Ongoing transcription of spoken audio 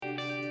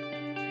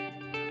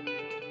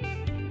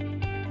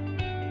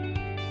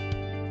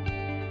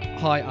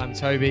Hi, I'm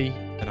Toby.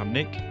 And I'm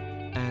Nick.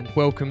 And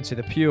welcome to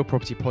the Pure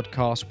Property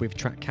Podcast with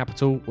Track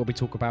Capital, where we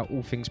talk about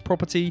all things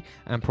property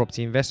and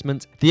property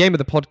investment. The aim of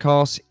the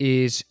podcast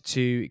is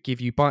to give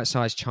you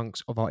bite-sized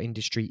chunks of our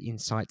industry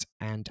insight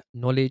and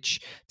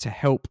knowledge to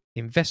help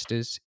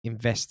investors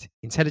invest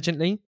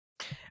intelligently.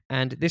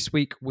 And this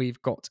week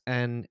we've got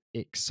an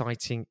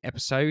exciting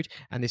episode,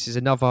 and this is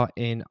another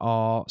in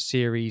our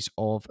series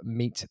of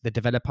Meet the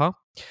Developer.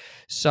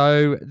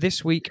 So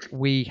this week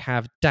we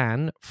have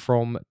Dan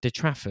from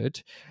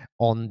DeTrafford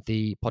on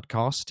the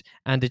podcast,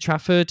 and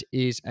DeTrafford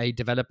is a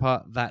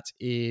developer that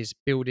is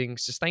building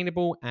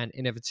sustainable and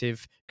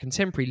innovative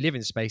contemporary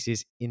living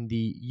spaces in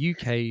the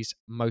UK's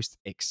most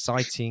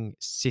exciting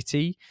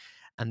city,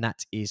 and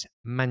that is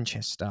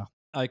Manchester.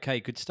 Okay,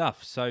 good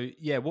stuff. So,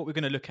 what we're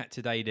going to look at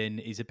today then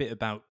is a bit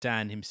about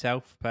Dan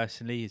himself,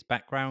 personally, his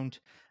background,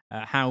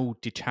 how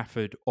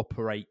DeTrafford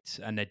operates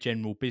and their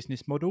general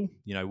business model,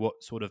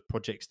 what sort of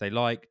projects they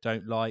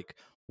don't like,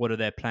 what are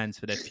their plans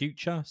for their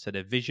future, so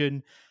their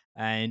vision,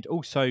 and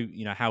also,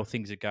 how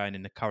things are going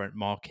in the current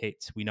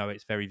market. We know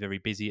it's very, very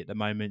busy at the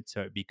moment, so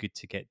it'd be good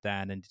to get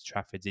Dan and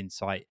DeTrafford's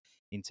insight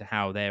into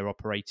how they're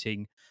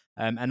operating.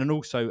 And then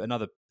also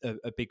another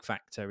a big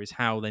factor is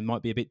how they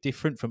might be a bit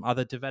different from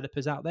other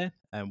developers out there.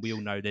 And we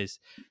all know there's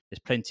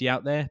plenty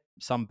out there,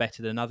 some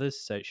better than others.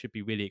 So it should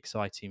be really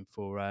exciting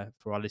for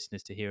our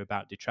listeners to hear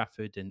about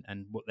DeTrafford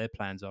and what their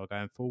plans are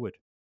going forward.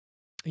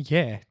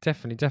 Yeah,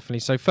 definitely.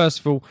 So first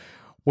of all,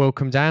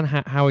 welcome, Dan.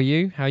 How are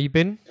you? How you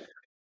been?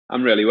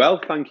 I'm really well.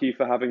 Thank you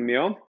for having me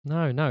on.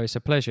 No, it's a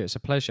pleasure.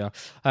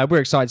 We're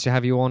excited to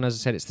have you on. As I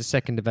said, it's the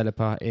second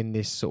developer in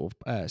this sort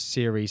of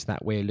series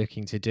that we're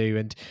looking to do.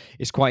 And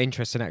it's quite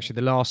interesting, actually.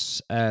 The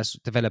last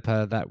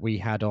developer that we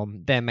had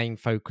on, their main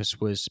focus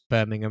was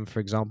Birmingham,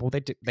 for example.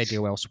 They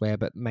deal elsewhere,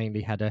 but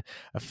mainly had a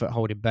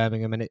foothold in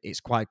Birmingham. And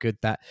it's quite good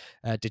that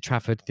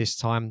DeTrafford this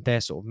time,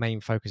 their sort of main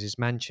focus is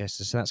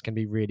Manchester. So that's going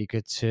to be really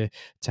good to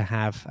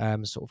have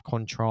sort of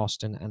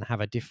contrast and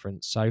have a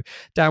difference. So,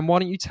 Dan, why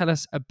don't you tell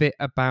us a bit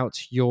about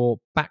your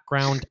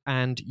background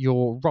and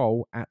your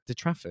role at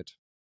DeTrafford?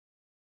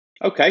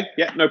 Okay,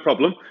 yeah, no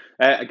problem.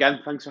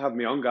 Again, thanks for having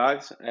me on,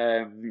 guys.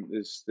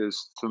 There's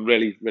some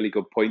really, really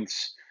good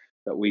points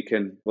that we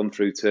can run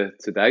through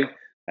today.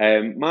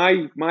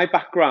 My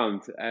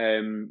background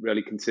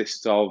really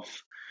consists of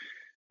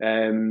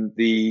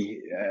the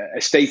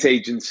estate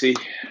agency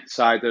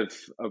side of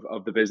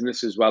the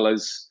business, as well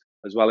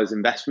as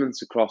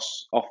investments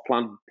across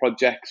off-plan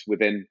projects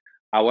within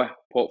our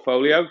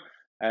portfolio.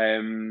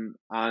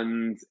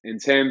 And in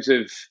terms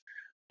of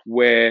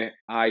where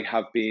I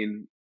have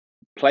been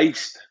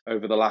placed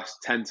over the last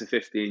 10 to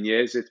 15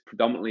 years, it's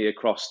predominantly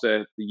across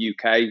the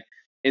UK,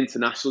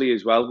 internationally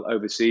as well,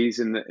 overseas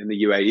in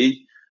the UAE,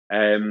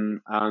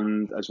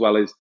 and as well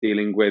as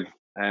dealing with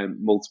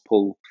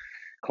multiple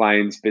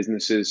clients,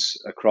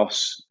 businesses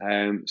across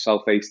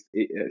Southeast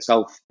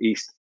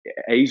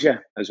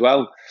Asia as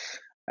well.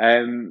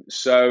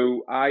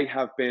 So I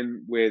have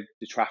been with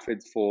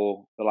DeTrafford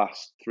for the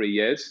last 3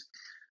 years,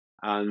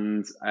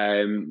 and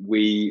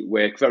we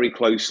work very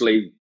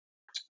closely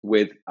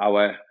with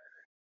our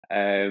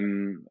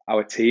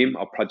team,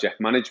 our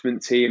project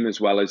management team, as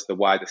well as the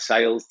wider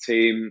sales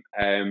team.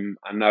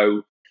 I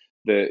know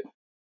that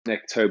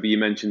Nick, Toby, you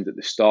mentioned at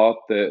the start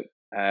that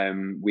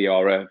we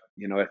are a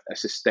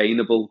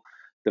sustainable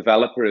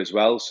developer as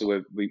well.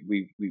 So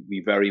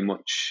we very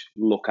much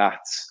look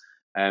at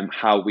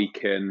how we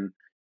can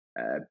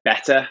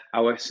better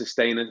our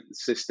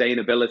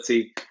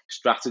sustainability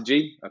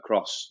strategy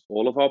across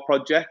all of our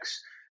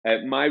projects.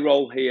 My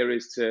role here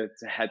is to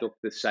head up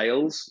the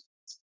sales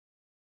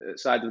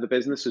side of the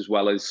business, as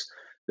well as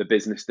the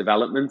business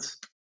development.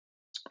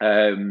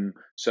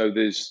 So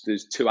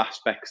there's two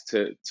aspects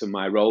to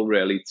my role,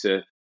 really: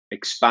 to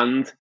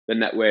expand the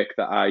network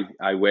that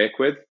I work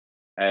with,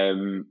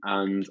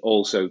 and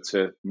also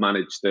to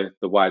manage the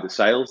wider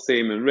sales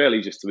team, and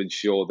really just to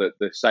ensure that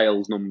the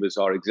sales numbers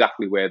are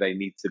exactly where they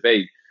need to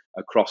be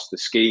across the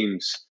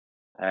schemes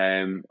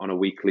on a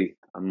weekly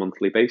and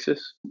monthly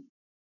basis.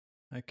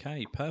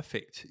 Okay,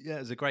 perfect. Yeah,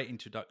 it's a great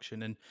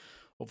introduction, and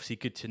obviously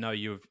good to know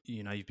you've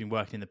been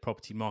working in the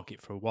property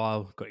market for a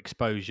while, got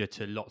exposure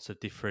to lots of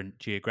different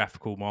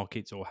geographical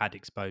markets, or had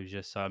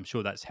exposure. So I'm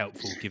sure that's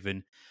helpful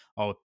given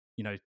our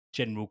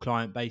general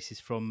client basis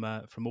from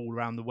all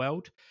around the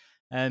world.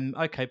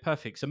 Okay,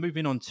 perfect. So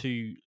moving on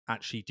to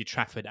actually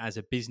DeTrafford as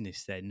a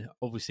business, then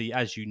obviously,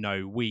 as you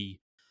know,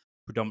 we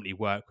predominantly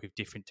work with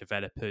different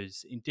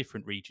developers in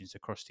different regions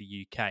across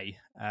the UK.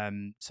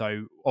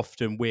 So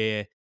often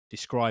we're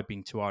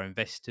describing to our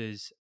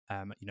investors,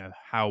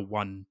 how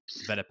one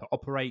developer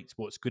operates,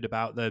 what's good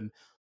about them,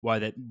 why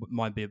that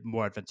might be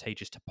more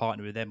advantageous to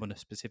partner with them on a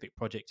specific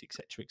project,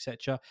 etc.,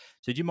 etc.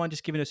 So do you mind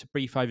just giving us a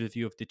brief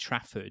overview of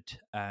DeTrafford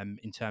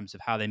in terms of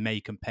how they may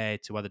compare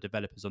to other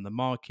developers on the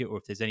market, or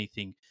if there's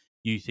anything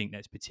you think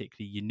that's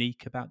particularly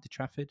unique about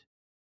DeTrafford?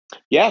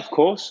 Yeah, of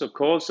course.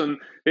 And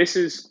this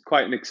is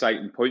quite an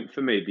exciting point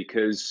for me,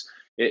 because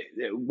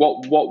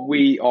what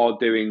we are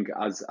doing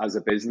as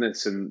a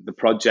business, and the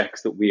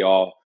projects that we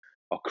are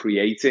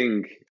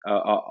creating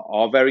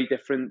are very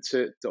different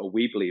or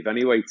we believe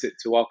anyway,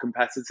 to our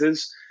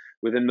competitors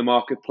within the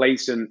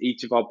marketplace, and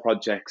each of our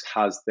projects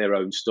has their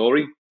own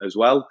story as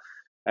well.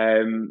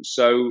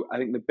 So I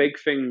think the big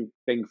thing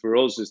for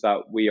us is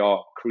that we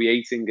are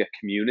creating a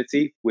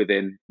community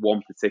within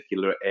one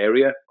particular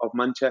area of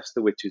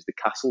Manchester, which is the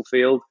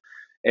Castlefield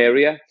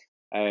area.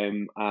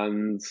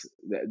 And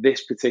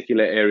this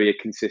particular area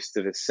consists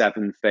of a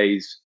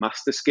 7-phase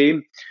master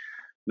scheme.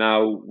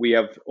 Now, we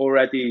have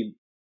already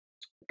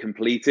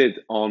completed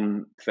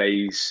on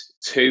phase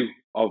 2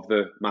 of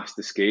the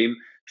master scheme,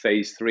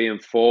 phase 3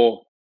 and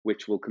 4,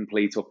 which will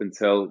complete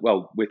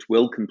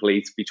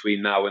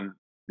between now and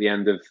the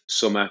end of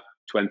summer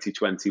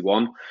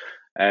 2021,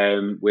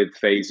 with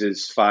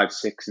phases 5,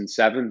 6, and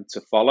 7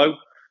 to follow.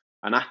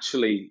 And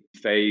actually,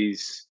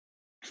 phase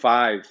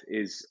 5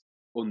 is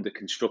under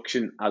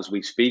construction as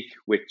we speak,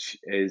 which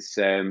is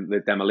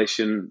the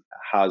demolition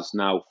has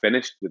now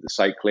finished with the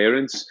site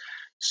clearance.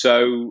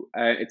 So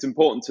it's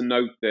important to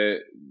note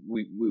that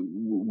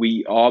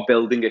we are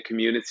building a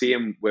community,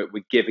 and we're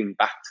giving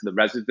back to the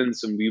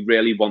residents, and we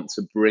really want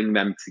to bring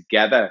them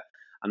together.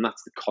 And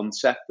that's the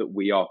concept that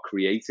we are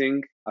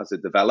creating as a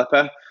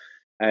developer.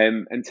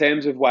 In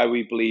terms of why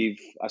we believe,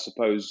 I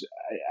suppose,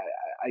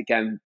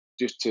 again,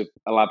 just to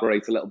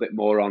elaborate a little bit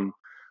more on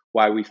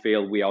why we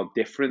feel we are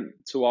different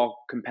to our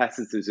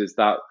competitors, is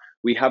that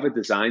we have a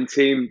design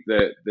team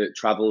that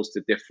travels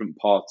to different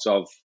parts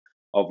of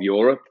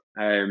Europe,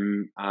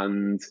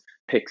 and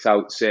picks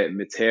out certain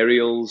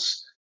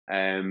materials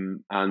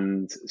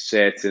and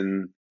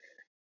certain.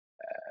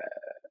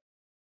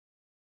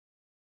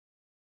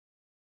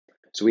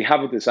 So we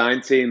have a design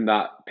team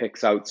that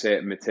picks out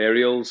certain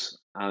materials,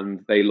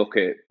 and they look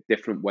at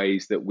different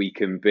ways that we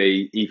can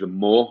be even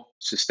more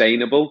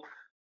sustainable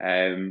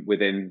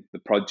within the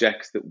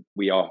projects that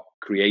we are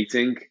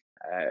creating,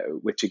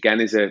 which again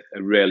is a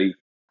really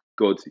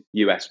good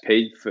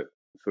USP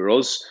for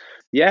us.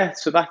 Yeah,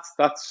 so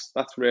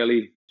that's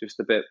really just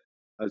a bit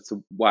as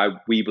to why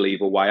we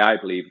believe, or why I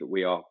believe, that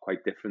we are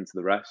quite different to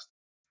the rest.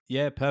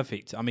 Yeah,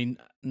 perfect. I mean,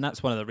 and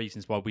that's one of the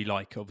reasons why we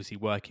like obviously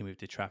working with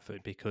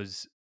DeTrafford,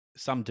 because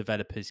some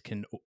developers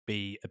can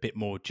be a bit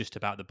more just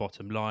about the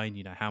bottom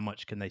line, how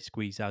much can they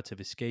squeeze out of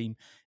a scheme,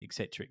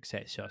 etc.,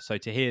 etc. So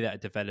to hear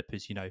that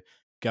developers,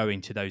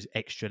 going to those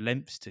extra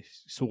lengths to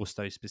source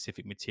those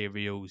specific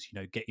materials,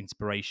 get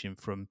inspiration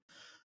from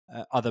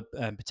other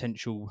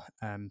potential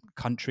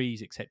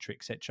countries,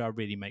 etc.,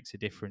 really makes a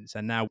difference.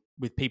 And now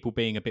with people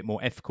being a bit more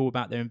ethical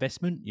about their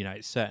investment,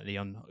 it's certainly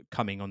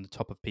coming on the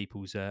top of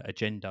people's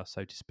agenda,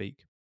 so to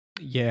speak.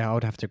 Yeah, I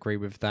would have to agree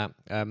with that.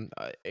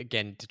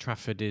 Again,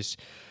 DeTrafford is,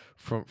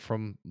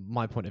 from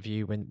my point of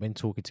view, when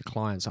talking to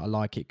clients, I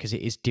like it because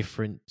it is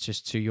different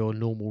just to your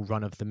normal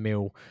run of the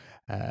mill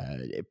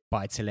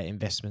buy-to-let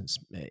investments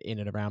in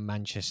and around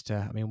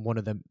Manchester. I mean, one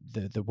of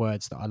the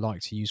words that I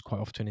like to use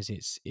quite often is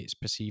it's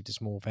perceived as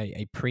more of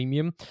a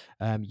premium.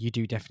 You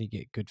do definitely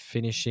get good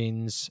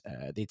finishings,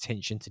 the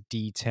attention to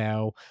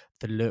detail,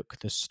 the look,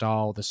 the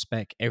style, the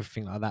spec,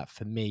 everything like that.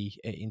 For me,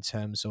 in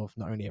terms of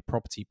not only a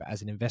property but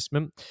as an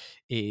investment,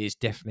 it is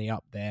definitely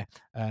up there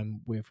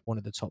with one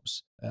of the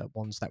tops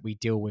ones that we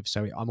deal with.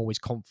 So I'm always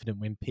confident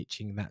when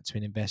pitching that to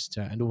an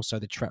investor, and also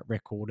the track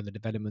record and the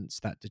developments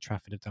that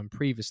DeTrafford have done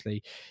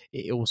previously.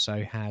 It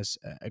also has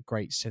a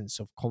great sense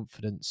of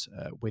confidence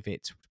with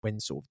it when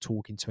sort of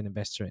talking to an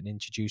investor and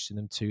introducing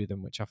them to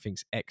them, which I think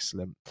is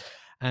excellent.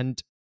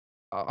 And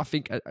I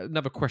think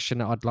another question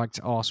that I'd like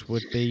to ask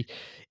would be,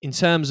 in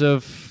terms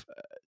of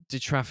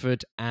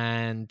DeTrafford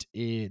and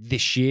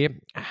this year,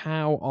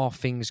 how are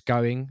things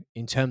going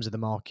in terms of the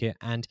market?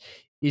 And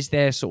is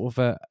there sort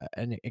of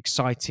an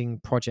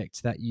exciting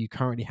project that you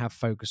currently have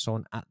focus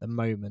on at the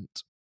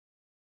moment?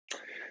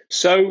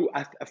 So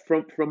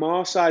from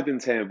our side, in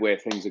terms of where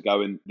things are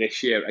going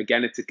this year,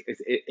 again,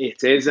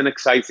 it is an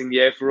exciting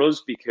year for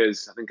us,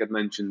 because I think I'd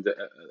mentioned at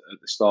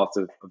the start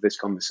of this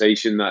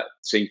conversation that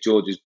St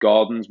George's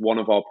Gardens, one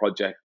of our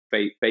projects,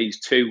 phase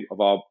 2 of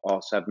our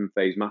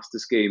 7-phase master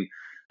scheme,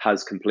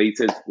 has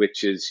completed,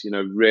 which is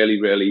really,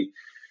 really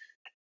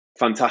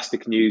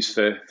fantastic news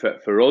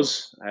for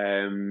us,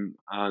 and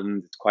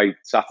it's quite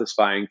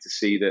satisfying to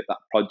see that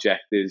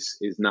project is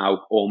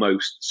now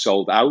almost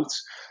sold out.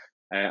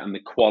 And the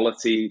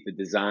quality, the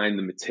design,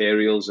 the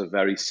materials are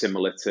very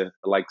similar to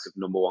the likes of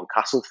number 1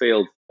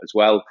 Castlefield as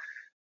well.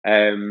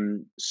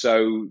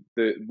 So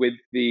with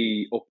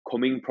the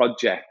upcoming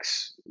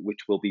projects,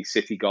 which will be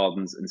City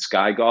Gardens and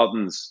Sky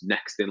Gardens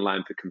next in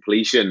line for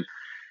completion,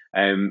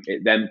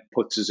 it then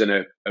puts us in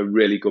a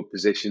really good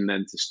position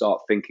then to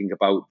start thinking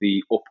about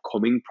the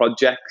upcoming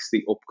projects,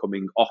 the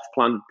upcoming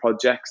off-plan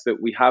projects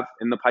that we have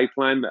in the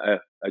pipeline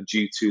that are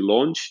due to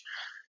launch.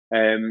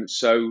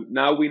 So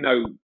now we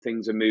know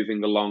things are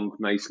moving along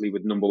nicely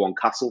with number 1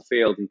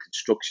 Castlefield, and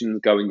construction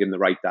going in the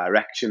right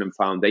direction, and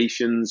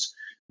foundations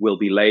will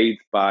be laid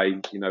by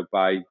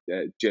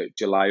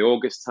July,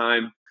 August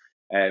time.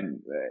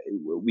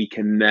 We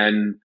can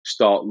then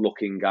start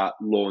looking at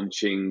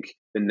launching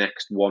the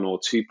next 1 or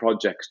 2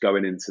 projects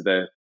going into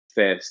the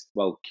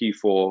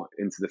Q4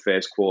 into the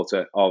first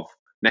quarter of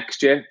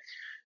next year.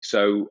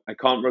 So I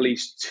can't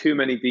release too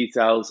many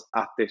details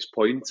at this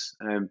point,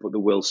 but there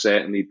will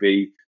certainly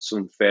be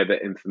some further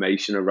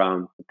information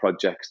around the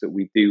projects that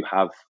we do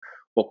have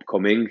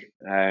upcoming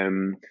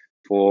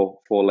for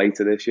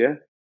later this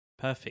year.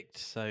 Perfect.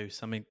 So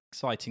some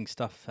exciting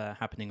stuff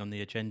happening on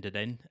the agenda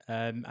then.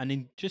 And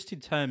in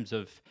terms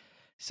of,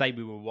 say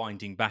we were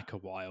winding back a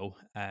while,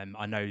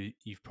 I know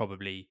you've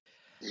probably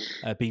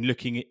been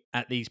looking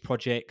at these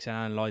projects and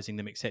analysing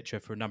them, etc.,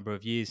 for a number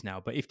of years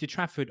now. But if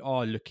DeTrafford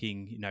are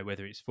looking,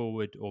 whether it's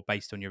forward or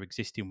based on your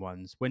existing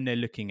ones, when they're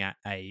looking at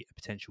a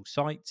potential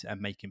site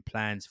and making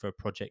plans for a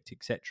project,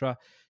 etc.,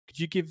 could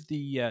you give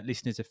the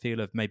listeners a feel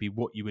of maybe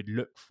what you would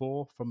look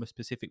for from a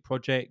specific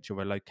project or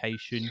a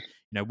location?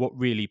 What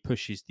really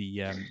pushes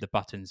the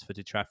buttons for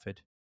DeTrafford?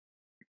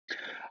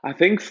 I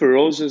think for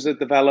us as a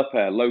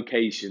developer,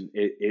 location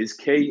is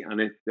key,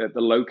 and the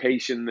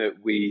location that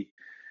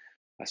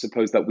I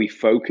suppose that we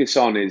focus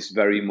on is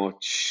very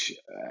much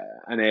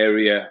an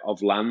area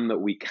of land that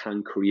we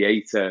can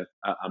create a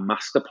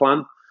master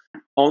plan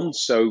on.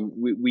 So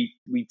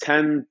we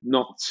tend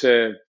not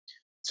to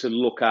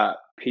look at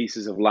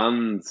pieces of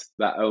land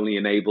that only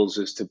enables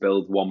us to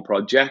build one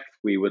project.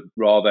 We would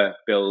rather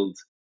build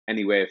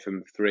anywhere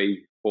from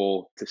 3,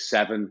 4 to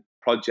 7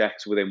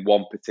 projects within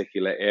one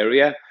particular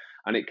area.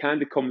 And it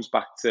kind of comes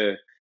back to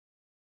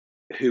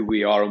who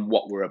we are and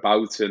what we're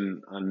about,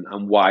 and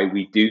why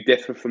we do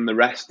differ from the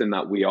rest, and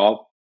that we are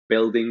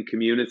building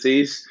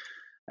communities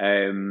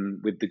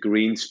with the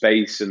green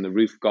space and the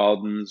roof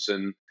gardens.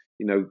 And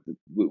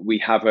we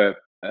have a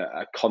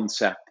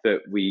concept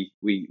that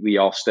we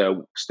are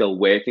still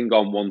working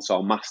on once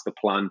our master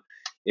plan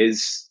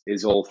is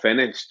all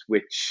finished,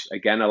 which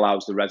again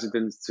allows the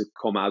residents to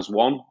come as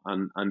one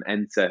and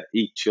enter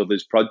each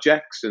other's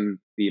projects and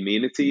the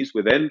amenities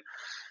within.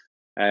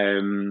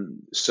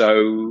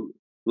 So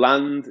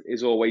land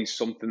is always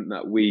something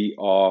that we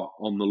are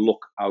on the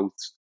lookout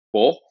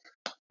for,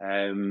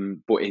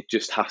 but it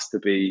just has to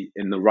be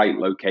in the right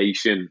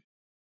location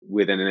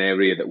within an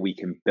area that we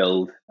can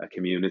build a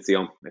community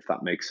on, if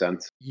that makes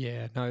sense.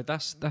 Yeah, no,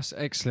 that's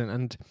excellent.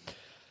 And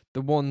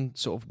the one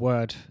sort of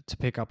word to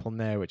pick up on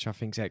there, which I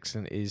think is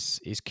excellent, is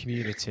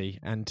community.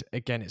 And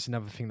again, it's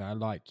another thing that I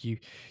like. You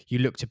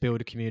look to build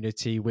a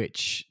community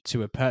which,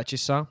 to a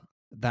purchaser,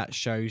 that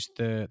shows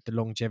the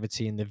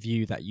longevity and the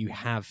view that you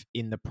have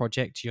in the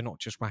project. You're not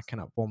just whacking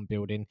up one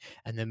building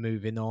and then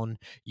moving on.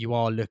 You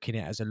are looking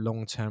at it as a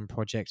long-term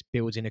project,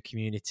 building a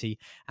community.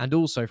 And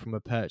also from a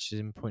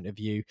purchasing point of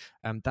view,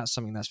 that's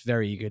something that's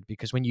very good,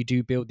 because when you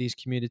do build these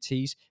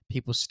communities,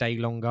 people stay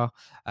longer.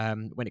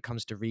 When it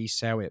comes to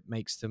resale, it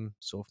makes them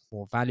sort of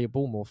more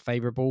valuable, more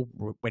favorable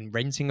when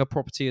renting a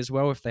property as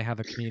well. If they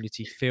have a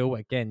community feel,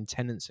 again,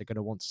 tenants are going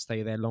to want to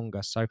stay there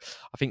longer. So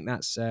I think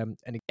that's an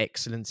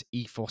excellent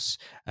ethos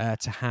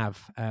to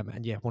have.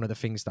 And yeah, one of the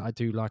things that I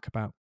do like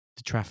about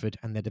DeTrafford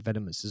and their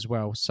developments as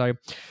well. So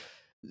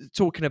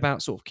talking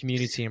about sort of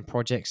community and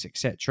projects,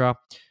 etc.,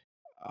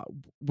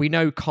 we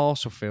know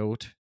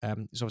Castlefield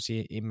is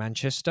obviously in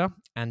Manchester,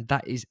 and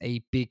that is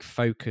a big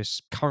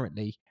focus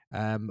currently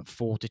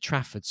for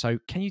DeTrafford. So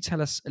can you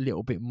tell us a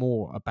little bit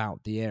more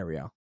about the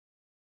area?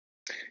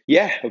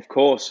 Yeah, of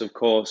course.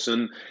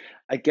 And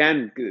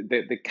again,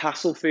 the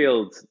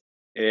Castlefield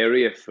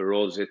area for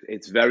us,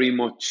 it's very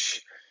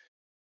much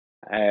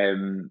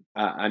an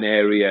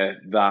area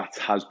that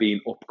has been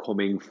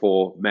upcoming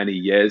for many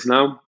years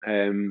now.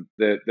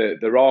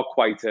 There are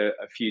quite a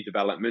few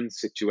developments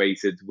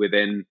situated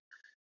within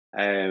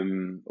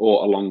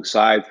or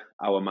alongside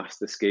our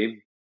master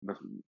scheme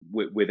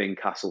within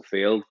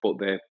Castlefield, but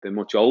they're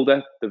much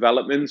older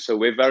developments. So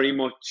we're very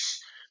much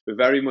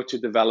a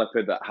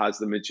developer that has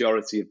the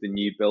majority of the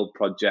new build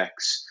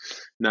projects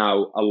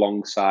now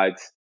alongside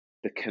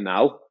the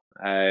canal,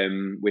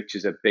 which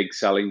is a big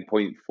selling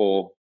point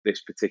for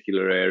this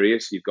particular area.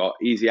 So you've got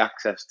easy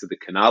access to the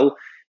canal.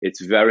 It's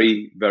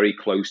very, very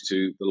close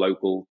to the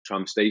local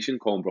tram station,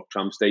 Cornbrook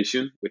tram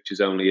station, which is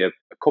only a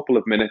couple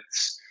of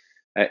minutes,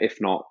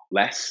 if not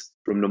less,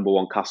 from number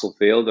 1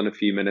 Castlefield, and a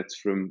few minutes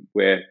from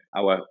where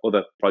our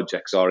other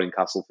projects are in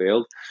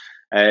Castlefield.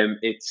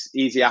 It's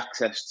easy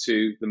access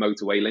to the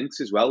motorway links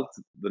as well,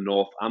 to the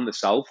north and the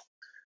south,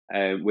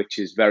 which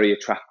is very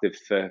attractive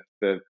for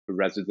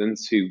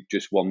residents who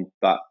just want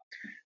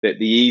the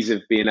ease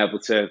of being able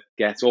to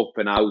get up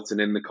and out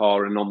and in the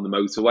car and on the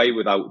motorway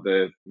without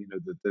the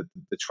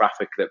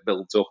traffic that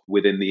builds up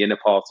within the inner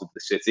part of the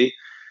city.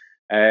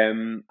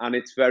 And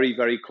it's very,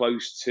 very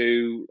close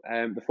to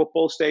the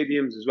football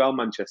stadiums as well,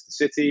 Manchester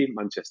City,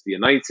 Manchester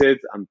United.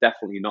 I'm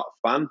definitely not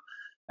a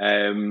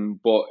fan,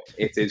 but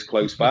it is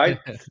close by.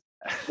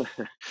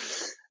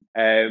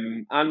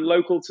 And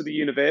local to the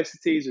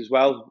universities as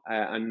well,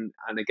 and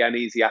again,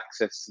 easy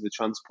access to the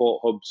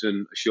transport hubs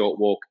and a short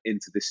walk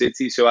into the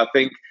city. So I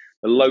think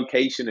the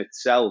location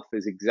itself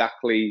is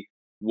exactly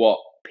what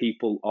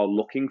people are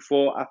looking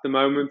for at the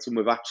moment, and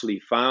we've actually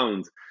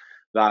found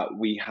that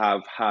we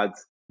have had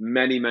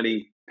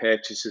many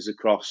purchases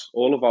across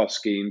all of our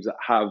schemes that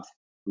have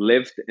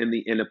lived in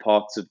the inner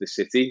parts of the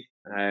city,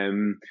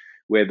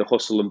 where the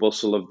hustle and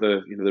bustle of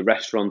the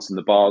restaurants and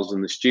the bars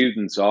and the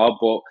students are.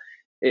 But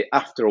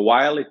after a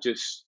while, it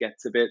just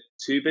gets a bit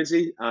too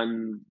busy,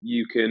 and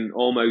you can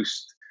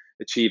almost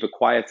achieve a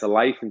quieter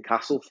life in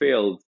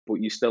Castlefield, but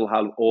you still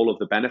have all of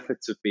the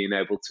benefits of being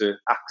able to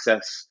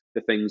access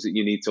the things that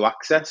you need to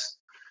access.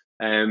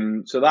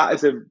 So that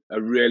is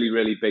a really,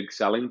 really big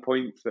selling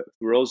point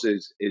for us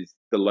is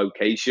the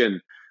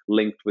location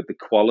linked with the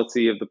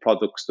quality of the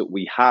products that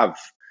we have,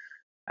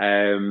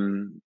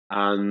 and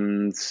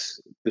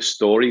the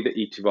story that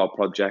each of our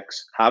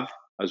projects have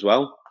as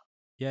well.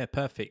 Yeah,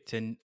 perfect.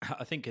 And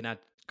I think an ad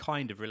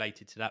kind of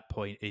related to that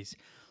point is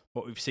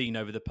what we've seen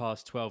over the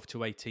past 12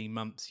 to 18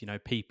 months,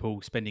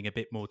 people spending a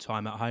bit more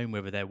time at home,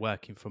 whether they're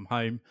working from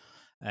home.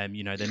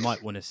 They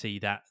might want to see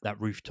that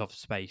rooftop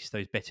space,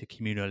 those better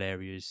communal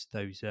areas,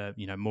 those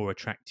more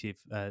attractive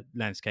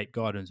landscape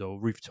gardens or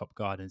rooftop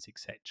gardens,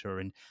 etc.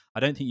 And I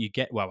don't think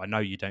I know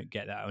you don't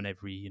get that on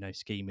every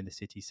scheme in the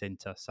city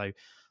centre. So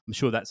I'm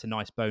sure that's a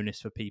nice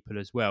bonus for people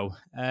as well.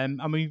 And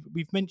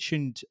we've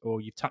mentioned, or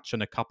you've touched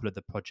on a couple of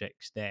the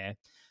projects there.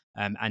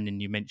 And then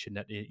you mentioned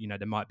that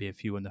there might be a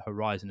few on the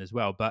horizon as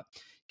well. But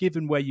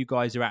given where you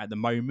guys are at the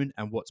moment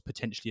and what's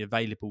potentially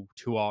available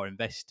to our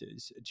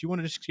investors, do you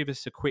want to just give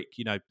us a quick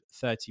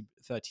 30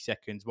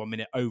 seconds, 1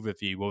 minute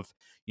overview of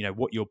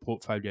what your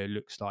portfolio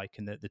looks like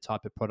and the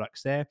type of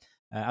products there?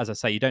 As I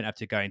say, you don't have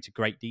to go into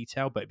great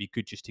detail, but it'd be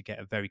good just to get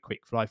a very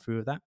quick fly through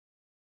of that.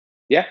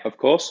 Yeah, of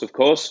course.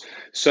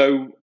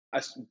 So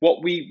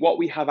what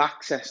we have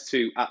access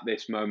to at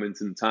this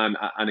moment in time,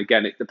 and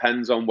again, it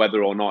depends on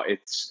whether or not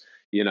it's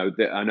an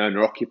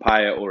owner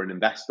occupier or an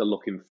investor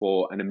looking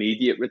for an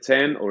immediate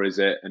return, or is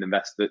it an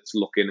investor that's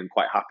looking and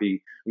quite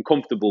happy and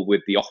comfortable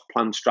with the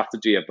off-plan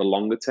strategy of the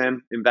longer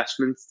term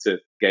investments to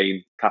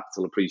gain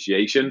capital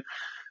appreciation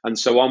and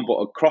so on.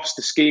 But across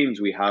the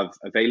schemes, we have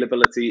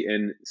availability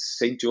in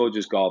St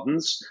George's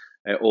Gardens,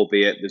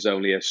 albeit there's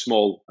only a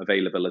small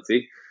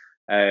availability.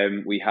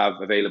 We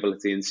have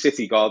availability in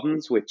City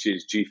Gardens, which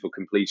is due for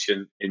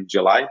completion in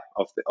July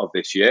of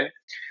this year.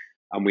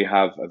 And we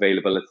have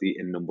availability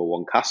in number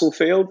 1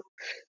 Castlefield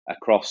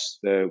across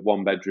the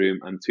 1-bedroom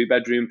and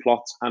 2-bedroom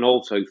plots, and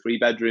also 3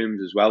 bedrooms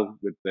as well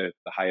with the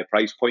higher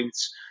price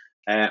points.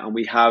 And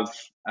we have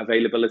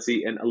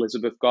availability in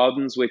Elizabeth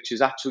Gardens, which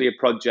is actually a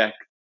project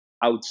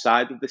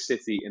outside of the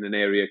city in an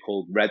area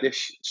called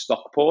Reddish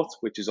Stockport,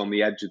 which is on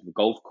the edge of the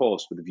golf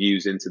course with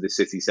views into the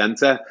city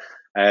centre.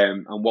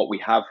 And what we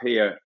have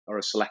here are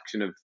a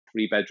selection of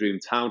 3-bedroom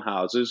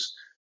townhouses,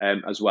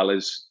 as well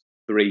as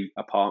 3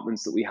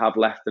 apartments that we have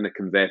left in a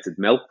converted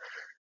mill.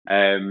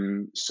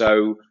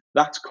 So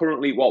that's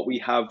currently what we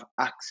have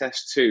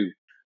access to,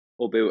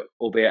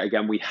 albeit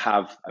again, we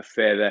have a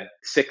further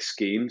 6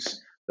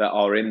 schemes that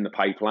are in the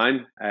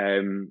pipeline,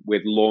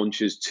 with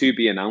launches to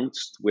be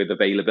announced, with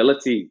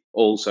availability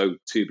also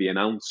to be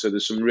announced. So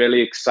there's some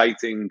really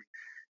exciting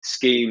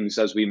schemes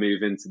as we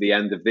move into the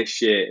end of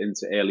this year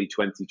into early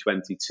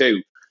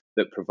 2022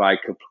 that provide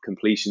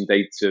completion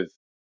dates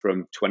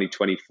from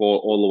 2024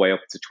 all the way up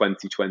to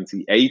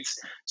 2028.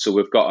 So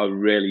we've got a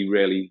really,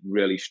 really,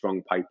 really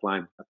strong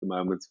pipeline at the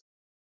moment.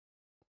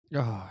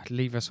 Oh,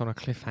 leave us on a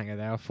cliffhanger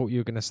there. I thought you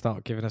were going to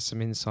start giving us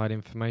some inside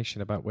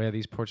information about where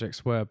these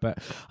projects were, but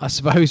I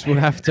suppose we'll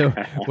have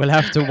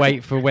to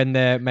wait for when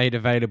they're made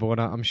available, and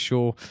I'm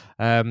sure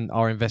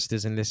our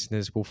investors and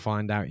listeners will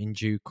find out in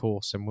due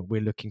course, and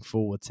we're looking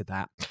forward to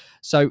that.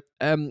 So,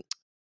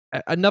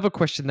 another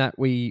question that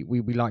we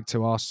like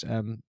to ask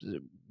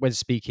when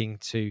speaking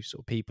to sort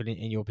of people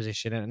in your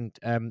position,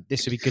 and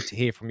this would be good to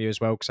hear from you as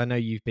well, because I know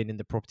you've been in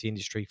the property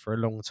industry for a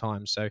long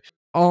time. So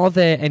are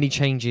there any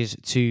changes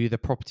to the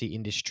property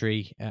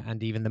industry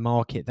and even the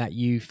market that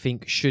you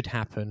think should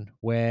happen,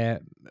 where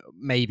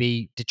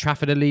maybe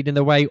DeTrafford are leading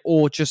the way,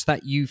 or just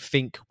that you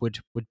think would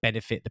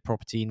benefit the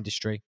property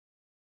industry?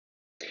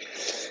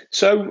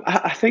 So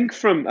I think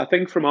from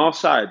our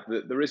side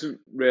that there isn't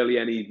really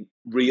any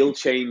real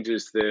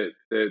changes that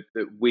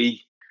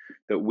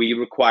we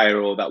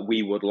require, or that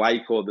we would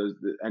like, or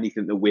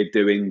anything that we're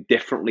doing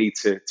differently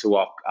to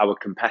our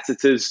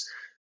competitors.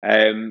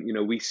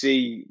 We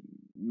see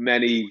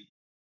many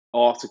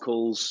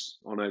articles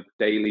on a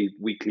daily,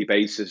 weekly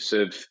basis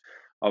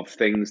of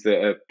things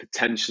that are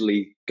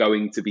potentially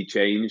going to be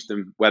changed,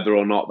 and whether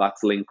or not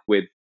that's linked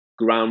with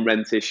ground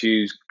rent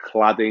issues,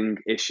 cladding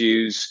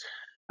issues,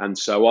 and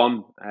so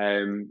on.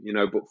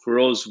 But for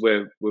us,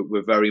 we're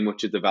very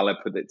much a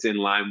developer that's in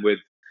line with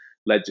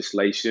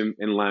legislation,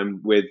 in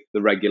line with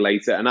the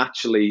regulator, and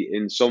actually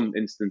in some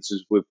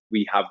instances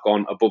we have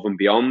gone above and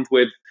beyond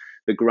with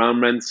the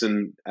ground rents.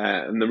 And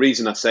the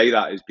reason I say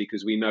that is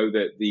because we know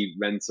that the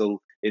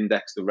rental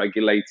index, the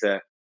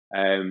regulator,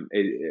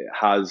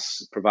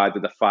 has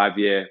provided a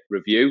 5-year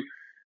review.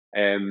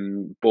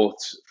 But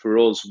for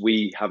us,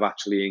 we have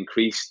actually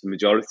increased the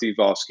majority of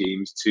our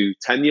schemes to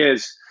 10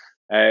 years.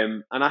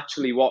 And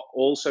actually, what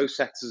also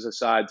sets us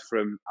aside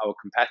from our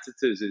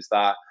competitors is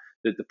that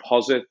the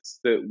deposits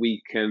that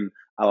we can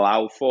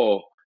allow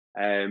for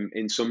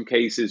in some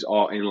cases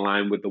are in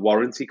line with the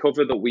warranty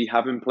cover that we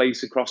have in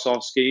place across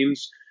our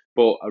schemes.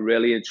 But a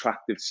really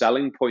attractive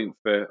selling point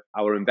for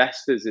our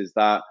investors is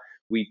that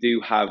we do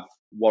have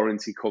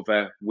warranty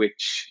cover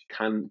which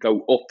can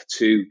go up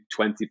to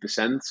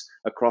 20%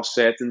 across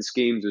certain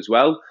schemes as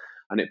well.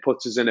 And it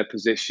puts us in a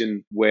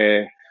position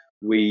where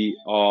we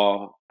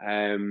are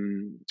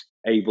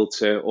able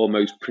to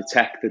almost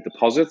protect the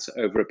deposit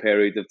over a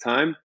period of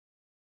time.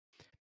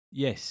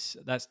 Yes,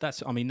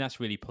 that's. I mean, that's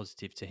really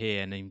positive to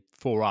hear. And then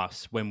for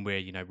us, when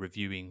we're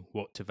reviewing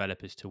what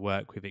developers to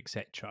work with,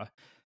 etc.,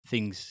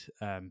 things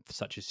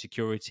such as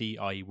security,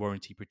 i.e.,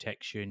 warranty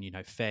protection,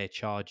 fair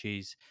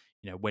charges,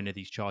 when are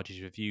these charges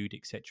reviewed,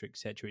 etc.,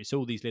 etc. It's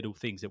all these little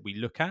things that we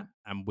look at,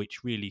 and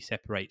which really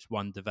separates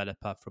one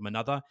developer from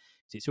another.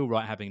 So it's all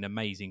right having an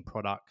amazing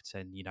product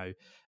and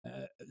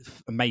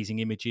amazing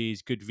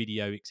images, good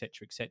video,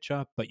 etc.,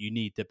 etc. But you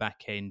need the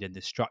back end and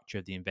the structure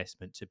of the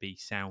investment to be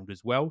sound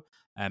as well.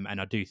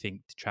 And I do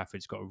think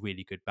DeTrafford's got a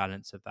really good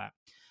balance of that.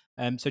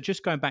 So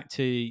just going back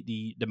to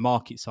the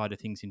market side of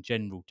things in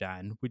general,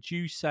 Dan,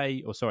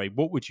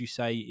 what would you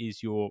say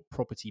is your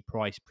property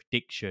price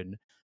prediction,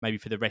 maybe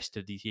for the rest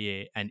of the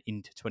year and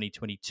into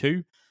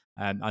 2022?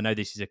 I know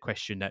this is a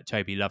question that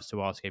Toby loves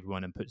to ask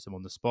everyone and puts them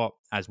on the spot,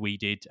 as we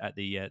did at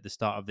the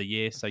start of the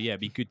year. So yeah, it'd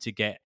be good to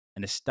get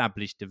an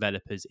established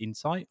developer's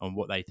insight on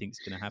what they think is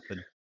going to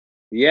happen.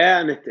 Yeah,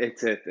 and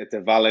it's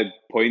a valid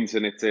point,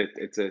 and it's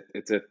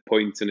a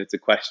point, and it's a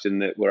question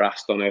that we're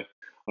asked on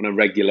a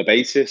regular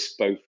basis,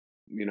 both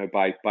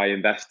by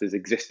investors,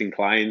 existing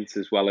clients,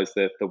 as well as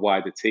the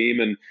wider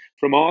team. And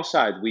from our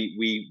side,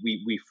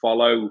 we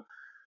follow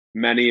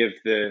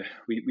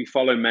we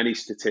follow many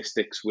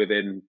statistics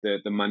within the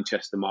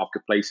Manchester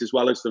marketplace, as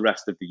well as the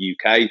rest of the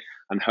UK.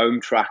 And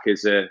Home Track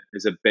is a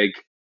big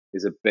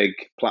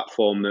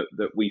platform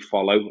that we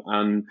follow.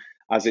 And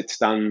as it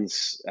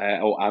stands,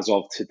 or as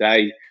of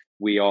today,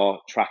 we are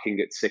tracking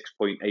at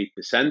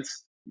 6.8%,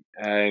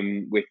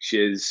 which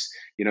is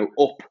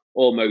up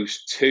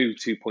almost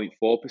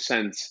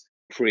 2.4%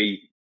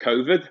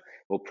 pre-COVID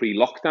or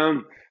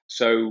pre-lockdown.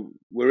 So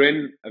we're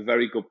in a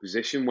very good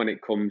position when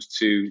it comes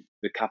to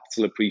the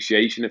capital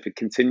appreciation. If it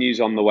continues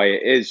on the way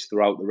it is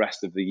throughout the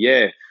rest of the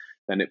year,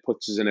 then it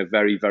puts us in a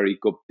very, very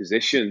good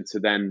position to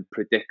then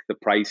predict the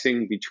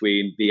pricing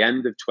between the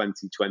end of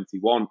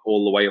 2021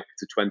 all the way up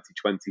to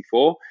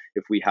 2024,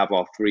 if we have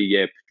our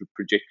 3-year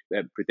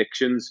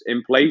predictions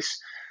in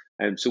place.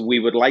 So we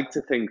would like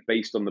to think,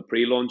 based on the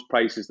pre-launch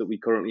prices that we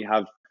currently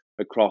have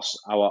across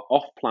our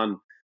off-plan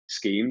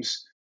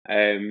schemes,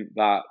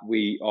 that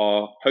we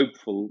are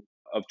hopeful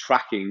of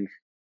tracking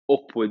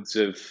upwards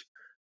of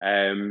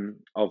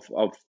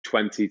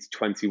 20 to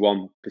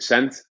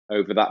 21%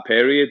 over that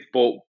period.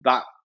 But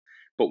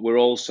we're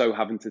also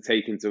having to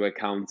take into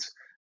account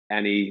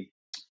any,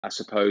 I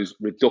suppose,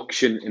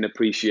 reduction in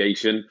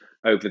appreciation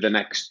over the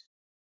next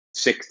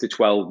 6 to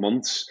 12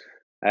 months.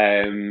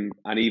 And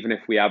even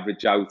if we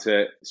average out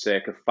at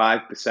circa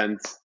 5%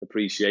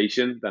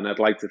 appreciation, then I'd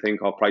like to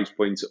think our price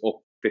points are up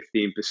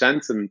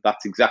 15%, and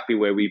that's exactly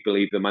where we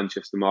believe the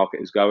Manchester market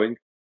is going,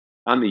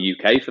 and the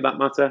UK for that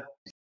matter.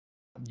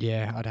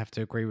 Yeah, I'd have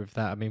to agree with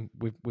that. I mean,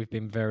 we've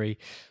been very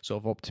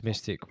sort of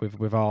optimistic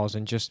with ours,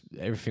 and just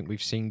everything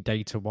we've seen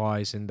data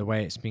wise and the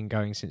way it's been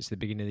going since the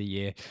beginning of the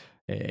year.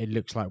 It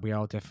looks like we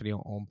are definitely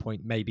on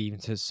point, maybe even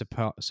to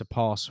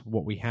surpass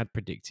what we had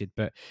predicted.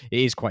 But it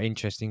is quite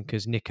interesting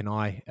because Nick and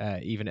I,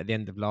 even at the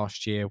end of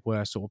last year,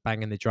 were sort of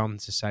banging the drum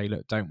to say,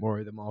 look, don't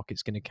worry, the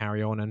market's going to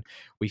carry on and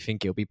we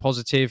think it'll be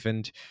positive.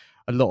 And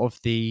a lot of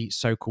the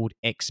so-called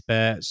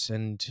experts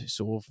and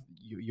sort of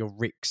your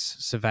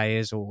RICS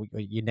surveyors or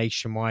your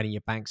Nationwide and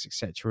your banks,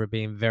 etc., are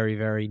being very,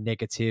 very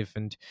negative.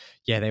 And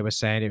yeah, they were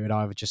saying it would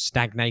either just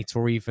stagnate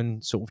or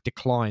even sort of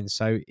decline.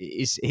 So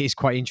it is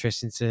quite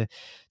interesting to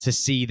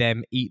see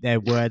them eat their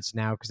words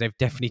now, because they've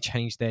definitely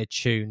changed their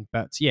tune.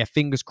 But yeah,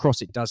 fingers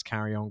crossed it does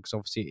carry on, because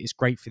obviously it's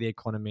great for the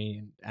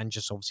economy and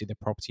just obviously the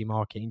property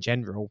market in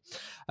general.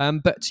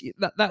 But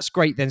that's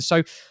great then.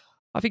 So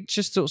I think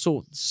just to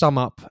sort of sum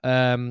up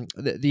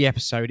the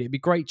episode, it'd be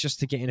great just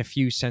to get in a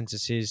few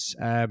sentences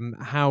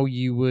how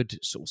you would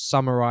sort of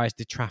summarise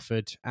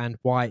DeTrafford and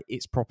why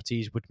its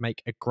properties would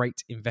make a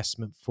great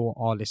investment for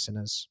our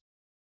listeners.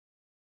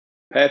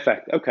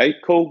 Perfect. Okay,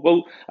 cool.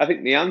 Well, I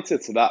think the answer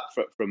to that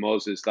from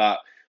us is that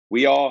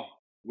we are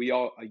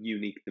a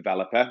unique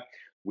developer.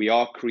 We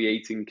are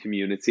creating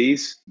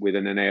communities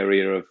within an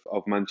area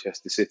of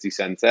Manchester city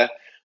centre.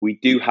 We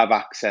do have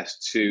access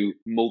to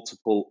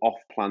multiple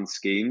off-plan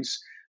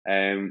schemes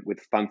with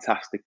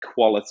fantastic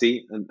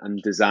quality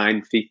and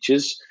design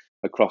features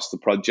across the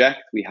project.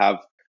 We have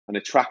an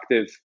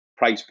attractive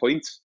price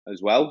point as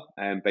well,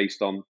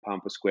 based on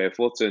pound per square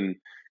foot in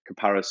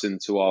comparison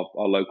to our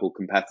local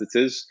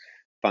competitors.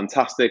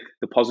 Fantastic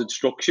deposit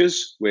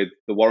structures with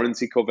the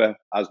warranty cover,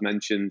 as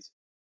mentioned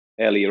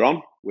earlier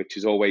on, which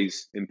is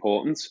always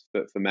important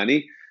for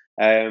many.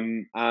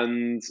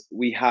 and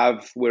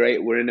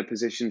we're in a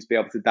position to be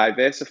able to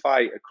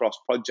diversify across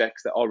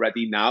projects that are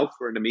ready now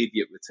for an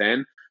immediate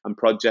return and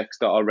projects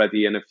that are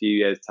ready in a few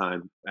years'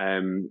 time,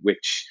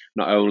 which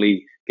not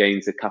only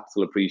gains the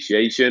capital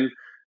appreciation,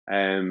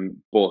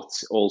 but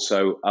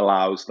also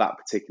allows that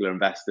particular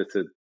investor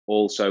to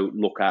also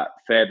look at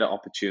further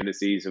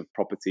opportunities of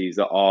properties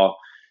that are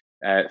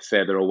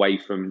further away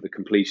from the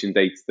completion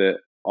dates that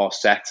are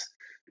set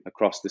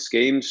across the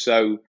schemes.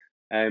 So,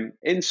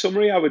 in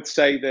summary, I would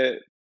say that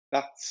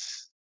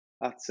that's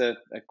a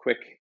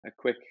quick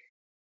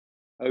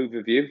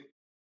overview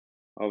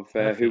of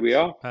who we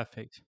are.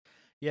 Perfect.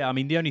 Yeah, I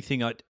mean, the only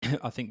thing I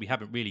think we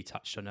haven't really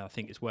touched on, I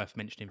think it's worth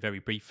mentioning very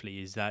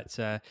briefly, is that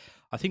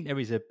I think there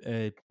is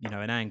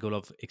an angle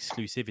of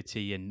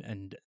exclusivity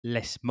and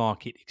less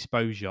market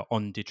exposure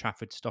on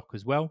DeTrafford stock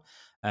as well.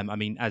 I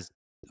mean, as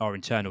our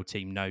internal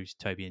team knows,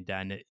 Toby and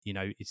Dan,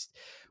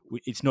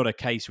 it's not a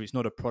case or it's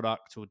not a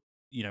product or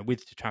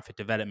with DeTrafford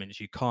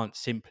developments, you can't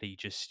simply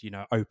just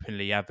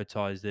openly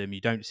advertise them. You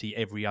don't see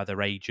every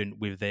other agent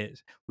with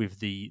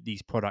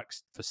these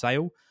products for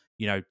sale.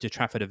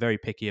 DeTrafford are very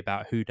picky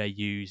about who they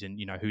use and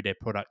who their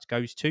product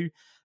goes to.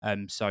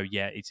 So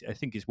yeah, I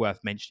think it's worth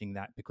mentioning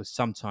that, because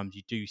sometimes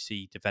you do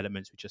see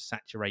developments which are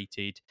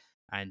saturated,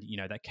 and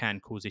that can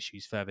cause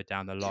issues further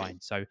down the line.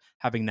 So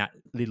having that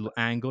little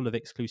angle of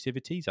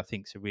exclusivities, I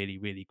think, is a really,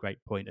 really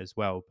great point as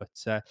well.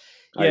 But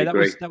yeah,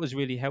 that was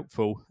really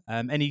helpful.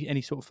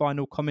 Any sort of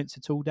final comments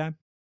at all, Dan?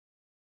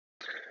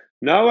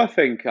 No, I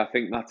think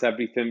that's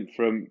everything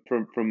from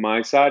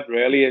my side.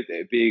 Really,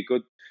 it'd be a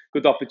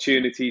good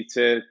opportunity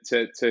to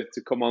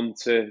come on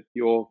to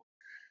your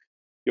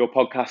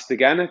podcast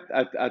again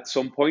at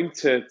some point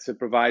to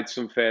provide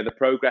some further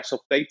progress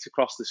updates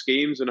across the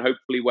schemes, and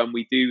hopefully when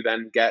we do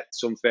then get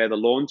some further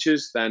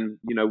launches, then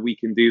we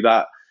can do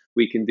that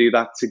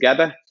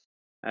together,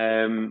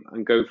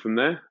 and go from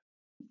there.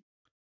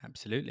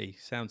 Absolutely.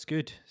 Sounds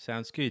good.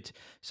 So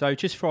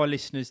just for our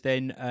listeners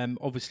then,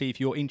 obviously, if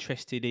you're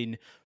interested in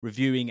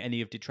reviewing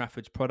any of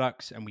DeTrafford's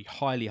products, and we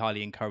highly,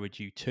 highly encourage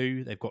you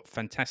to, they've got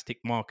fantastic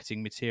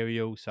marketing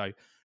material. So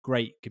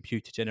great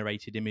computer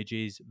generated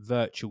images,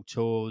 virtual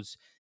tours,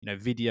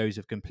 videos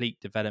of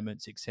complete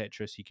developments,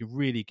 etc. So you can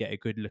really get a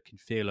good look and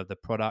feel of the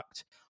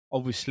product.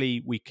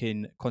 Obviously, we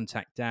can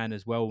contact Dan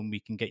as well, and we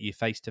can get you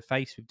face to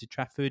face with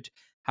DeTrafford,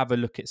 have a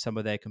look at some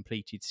of their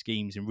completed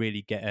schemes, and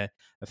really get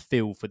a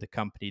feel for the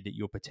company that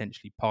you're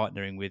potentially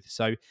partnering with.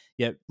 So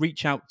yeah,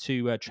 reach out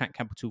to Track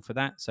Capital for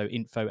that. So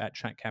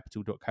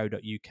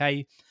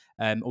info@trackcapital.co.uk.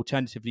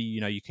 Alternatively,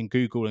 you can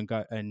Google and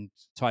go and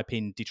type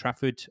in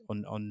DeTrafford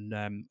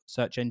on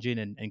search engine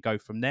and go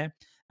from there.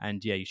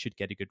 And yeah, you should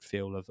get a good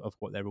feel of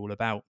what they're all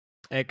about.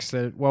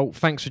 Excellent. Well,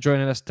 thanks for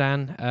joining us,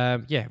 Dan.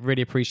 Yeah,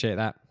 really appreciate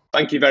that.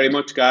 Thank you very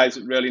much, guys.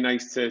 Really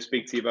nice to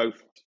speak to you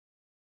both.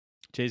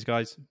 Cheers,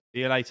 guys.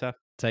 See you later.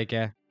 Take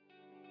care.